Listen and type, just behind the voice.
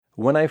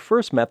When I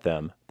first met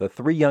them, the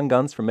three young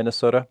guns from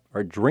Minnesota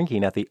are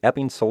drinking at the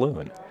Epping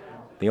Saloon,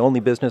 the only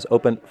business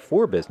open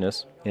for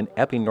business in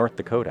Epping, North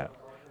Dakota.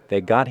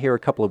 They got here a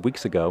couple of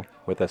weeks ago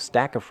with a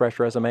stack of fresh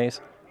resumes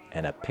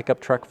and a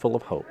pickup truck full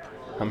of hope.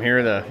 I'm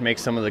here to make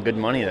some of the good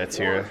money that's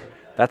here.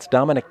 That's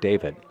Dominic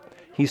David.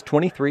 He's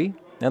 23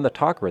 and the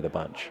talker of the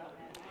bunch.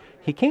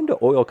 He came to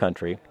oil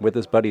country with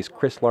his buddies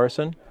Chris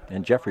Larson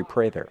and Jeffrey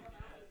Prather.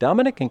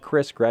 Dominic and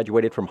Chris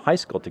graduated from high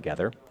school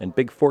together in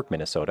Big Fork,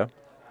 Minnesota,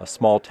 a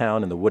small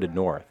town in the wooded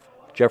north.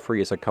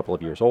 Jeffrey is a couple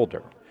of years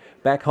older.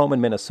 Back home in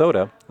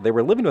Minnesota, they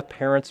were living with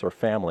parents or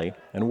family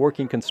and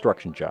working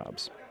construction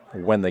jobs,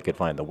 when they could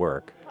find the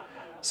work.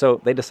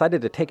 So they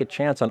decided to take a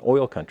chance on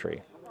oil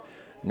country.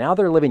 Now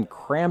they're living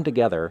crammed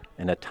together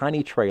in a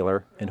tiny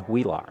trailer in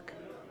Wheelock.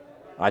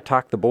 I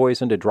talked the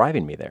boys into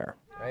driving me there.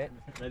 Right?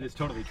 That is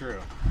totally true.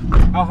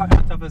 How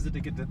tough is it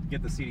to get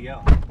the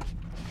CDL?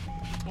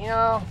 You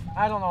know,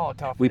 I don't know how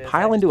tough We it is.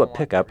 pile into a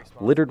pickup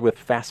littered with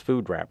fast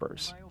food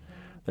wrappers.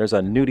 There's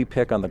a nudie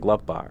pick on the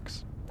glove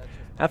box.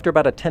 After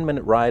about a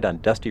 10-minute ride on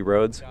dusty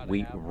roads,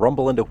 we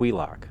rumble into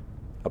Wheelock,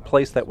 a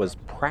place that was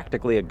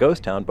practically a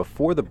ghost town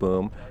before the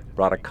boom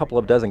brought a couple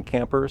of dozen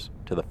campers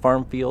to the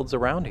farm fields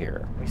around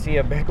here. We see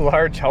a big,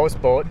 large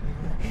houseboat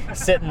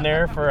sitting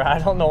there for I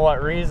don't know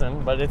what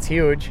reason, but it's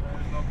huge.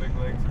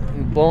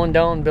 Blowing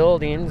down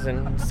buildings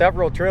and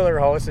several trailer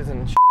houses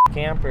and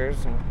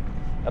campers and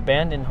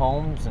abandoned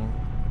homes and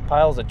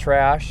piles of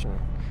trash and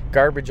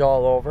garbage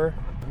all over.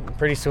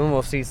 Pretty soon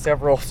we'll see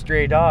several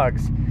stray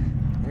dogs.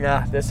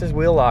 Yeah, this is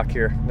Wheelock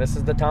here. This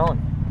is the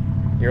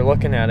town. You're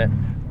looking at it.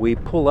 We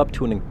pull up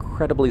to an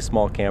incredibly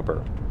small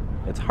camper.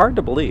 It's hard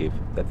to believe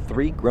that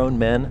three grown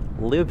men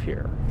live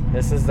here.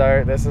 This is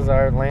our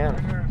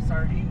land. Our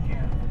sardine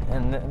camp.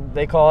 And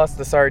they call us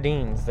the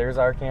Sardines. There's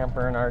our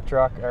camper and our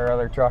truck, our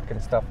other truck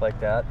and stuff like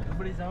that.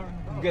 Everybody's out.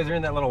 You guys are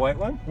in that little white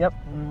one? Yep,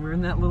 and we're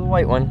in that little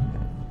white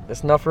one.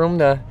 There's enough room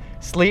to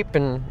sleep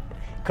and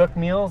cook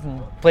meals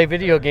and play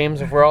video games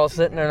if we're all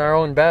sitting in our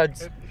own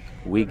beds.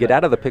 We get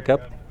out of the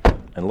pickup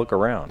and look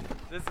around.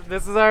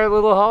 This is our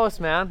little house,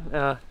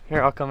 man.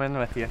 Here, I'll come in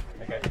with you.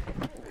 Okay.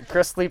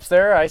 Chris sleeps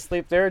there, I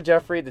sleep there.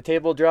 Jeffrey, the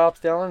table drops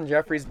down.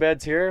 Jeffrey's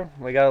bed's here.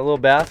 We got a little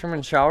bathroom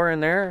and shower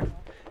in there.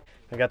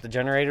 We got the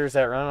generators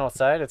that run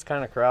outside. It's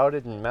kind of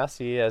crowded and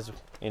messy as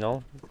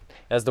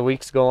the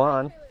weeks go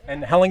on.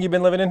 And how long you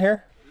been living in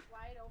here?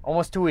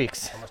 Almost 2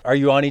 weeks. Are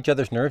you on each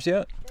other's nerves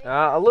yet?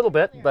 A little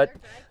bit, but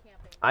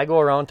I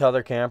go around to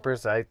other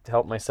campers. I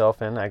help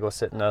myself in. I go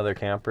sit in other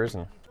campers,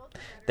 and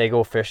they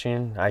go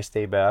fishing. I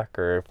stay back,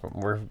 or if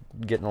we're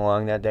getting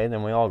along that day,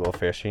 then we all go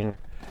fishing.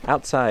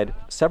 Outside,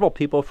 several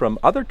people from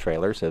other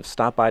trailers have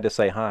stopped by to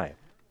say hi.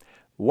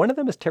 One of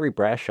them is Terry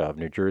Brashaw of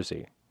New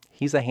Jersey.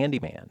 He's a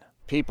handyman.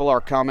 People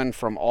are coming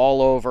from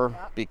all over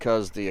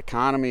because the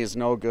economy is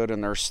no good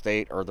in their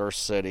state or their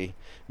city.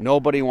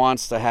 Nobody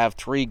wants to have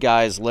three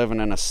guys living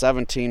in a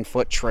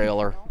 17-foot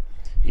trailer.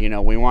 You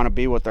know, we want to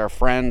be with our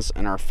friends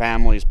and our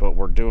families, but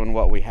we're doing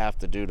what we have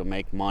to do to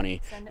make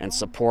money and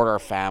support our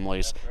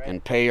families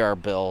and pay our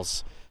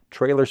bills.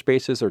 Trailer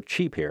spaces are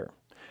cheap here.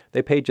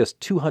 They pay just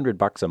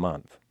 $200 a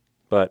month.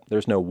 But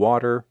there's no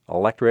water,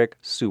 electric,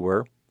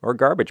 sewer, or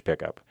garbage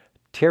pickup.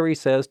 Terry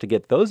says to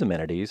get those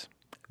amenities,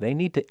 they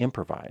need to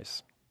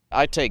improvise.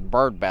 I take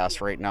bird baths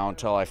right now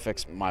until I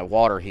fix my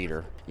water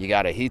heater. You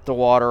got to heat the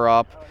water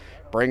up,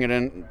 bring it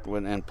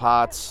in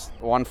pots,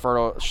 one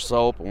for the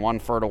soap and one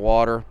for the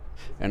water,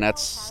 and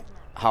that's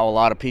how a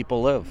lot of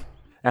people live.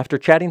 After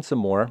chatting some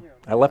more,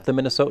 I left the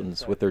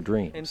Minnesotans with their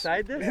dreams.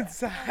 Inside this?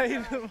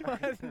 Inside the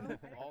one.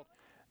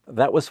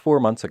 That was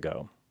 4 months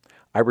ago.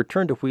 I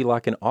returned to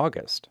Wheelock in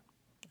August.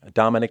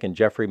 Dominic and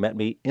Jeffrey met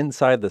me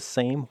inside the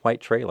same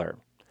white trailer.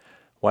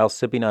 While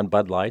sipping on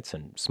Bud Lights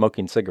and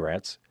smoking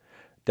cigarettes,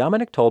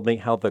 Dominic told me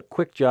how the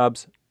quick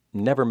jobs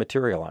never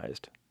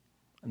materialized.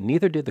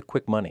 Neither did the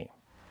quick money.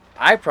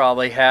 I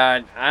probably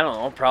had,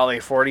 probably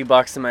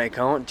 $40 in my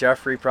account.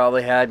 Jeffrey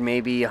probably had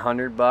maybe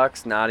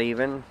 $100, not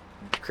even.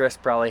 Chris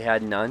probably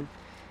had none.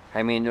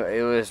 I mean,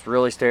 it was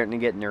really starting to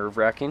get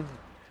nerve-wracking.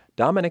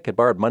 Dominic had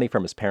borrowed money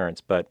from his parents,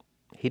 but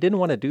he didn't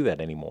want to do that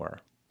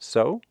anymore.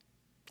 So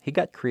he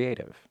got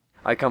creative.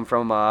 I come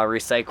from a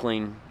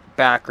recycling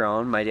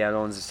background. My dad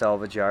owns a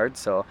salvage yard,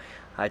 so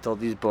I told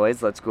these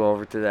boys, let's go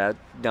over to that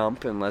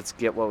dump and let's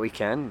get what we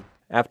can.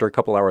 After a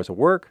couple hours of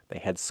work, they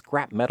had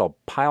scrap metal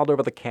piled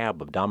over the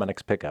cab of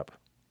Dominic's pickup.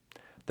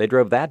 They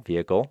drove that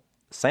vehicle,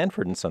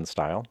 Sanford & Son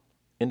style,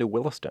 into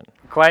Williston.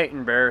 Quite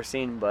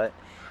embarrassing, but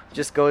it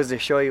just goes to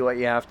show you what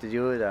you have to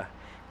do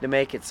to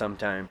make it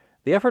sometime.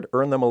 The effort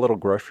earned them a little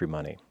grocery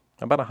money,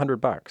 about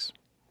 $100,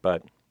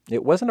 but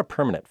it wasn't a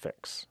permanent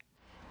fix.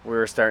 We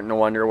were starting to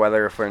wonder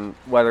whether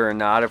or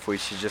not if we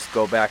should just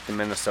go back to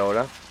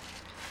Minnesota.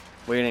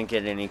 We didn't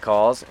get any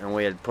calls, and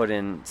we had put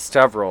in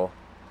several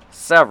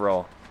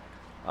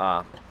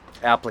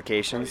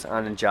applications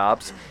on the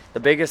jobs.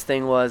 The biggest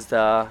thing was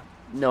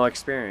no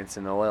experience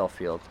in the oil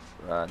field.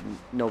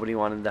 Nobody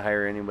wanted to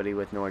hire anybody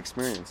with no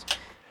experience.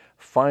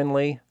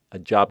 Finally, a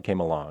job came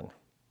along,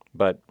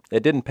 but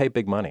it didn't pay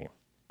big money.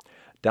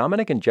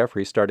 Dominic and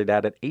Jeffrey started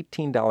out at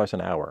 $18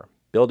 an hour,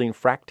 building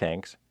frac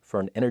tanks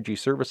for an energy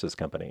services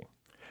company.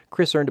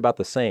 Chris earned about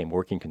the same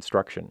working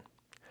construction.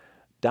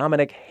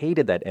 Dominic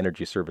hated that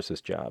energy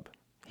services job.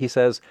 He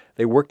says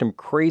they worked him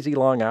crazy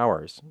long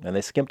hours and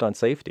they skimped on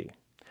safety.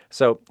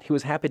 So he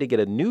was happy to get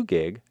a new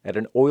gig at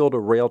an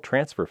oil-to-rail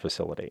transfer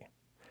facility.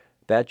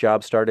 That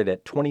job started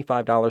at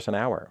 $25 an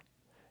hour,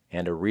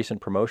 and a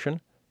recent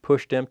promotion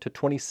pushed him to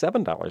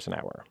 $27 an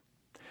hour.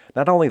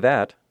 Not only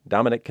that,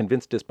 Dominic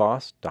convinced his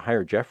boss to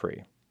hire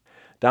Jeffrey.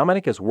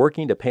 Dominic is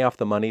working to pay off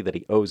the money that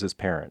he owes his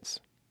parents.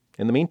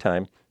 In the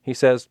meantime, he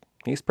says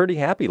he's pretty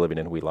happy living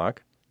in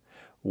Wheelock.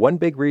 One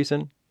big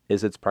reason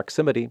is its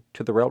proximity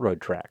to the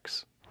railroad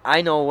tracks.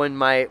 I know when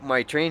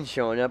my train's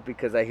showing up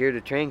because I hear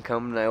the train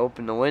coming and I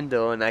open the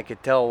window and I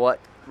could tell what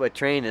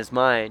train is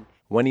mine.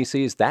 When he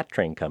sees that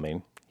train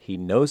coming, he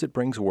knows it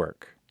brings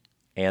work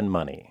and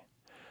money.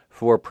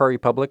 For Prairie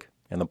Public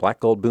and the Black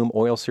Gold Boom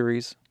Oil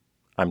Series,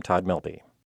 I'm Todd Melby.